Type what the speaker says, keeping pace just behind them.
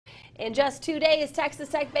In just 2 days, Texas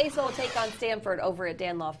Tech baseball will take on Stanford over at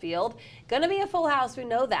Laughead Field. Going to be a full house, we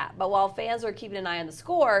know that. But while fans are keeping an eye on the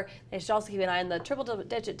score, they should also keep an eye on the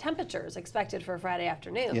triple-digit temperatures expected for Friday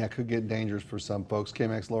afternoon. Yeah, it could get dangerous for some folks.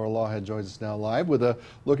 KAMC's Laughead joins us now live with a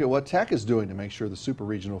look at what Tech is doing to make sure the super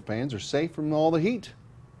regional fans are safe from all the heat.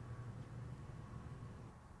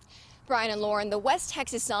 Brian and Lauren, the West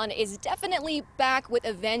Texas sun is definitely back with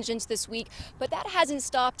a vengeance this week, but that hasn't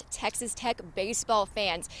stopped Texas Tech baseball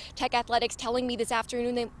fans. Tech Athletics telling me this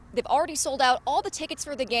afternoon they've already sold out all the tickets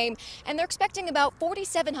for the game, and they're expecting about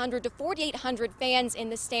 4,700 to 4,800 fans in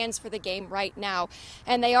the stands for the game right now.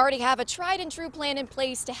 And they already have a tried and true plan in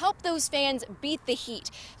place to help those fans beat the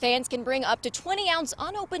heat. Fans can bring up to 20-ounce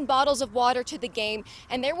unopened bottles of water to the game,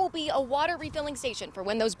 and there will be a water refilling station for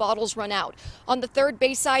when those bottles run out. On the third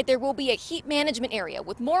base side, there will be a heat management area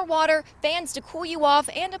with more water, fans to cool you off,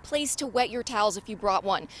 and a place to wet your towels if you brought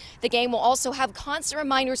one. The game will also have constant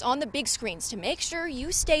reminders on the big screens to make sure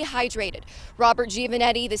you stay hydrated. Robert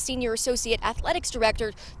Giovanetti, the Senior Associate Athletics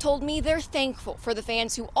Director, told me they're thankful for the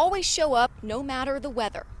fans who always show up no matter the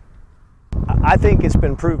weather. I think it's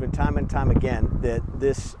been proven time and time again that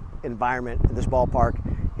this environment, this ballpark,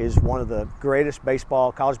 is one of the greatest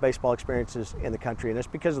college baseball experiences in the country, and it's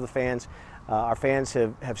because of the fans. Our fans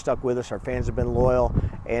have stuck with us. Our fans have been loyal,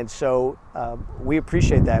 and so we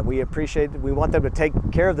appreciate that. We want them to take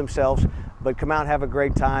care of themselves, but come out and have a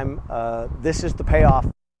great time. This is the payoff.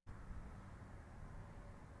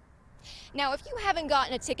 Now, if you haven't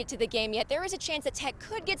gotten a ticket to the game yet, there is a chance that Tech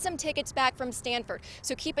could get some tickets back from Stanford.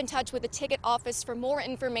 So keep in touch with the ticket office for more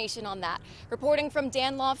information on that. Reporting from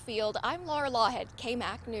Laughead Field, I'm Laughead,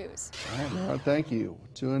 KAMC News. All right, Laura, thank you.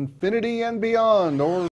 To infinity and beyond. Or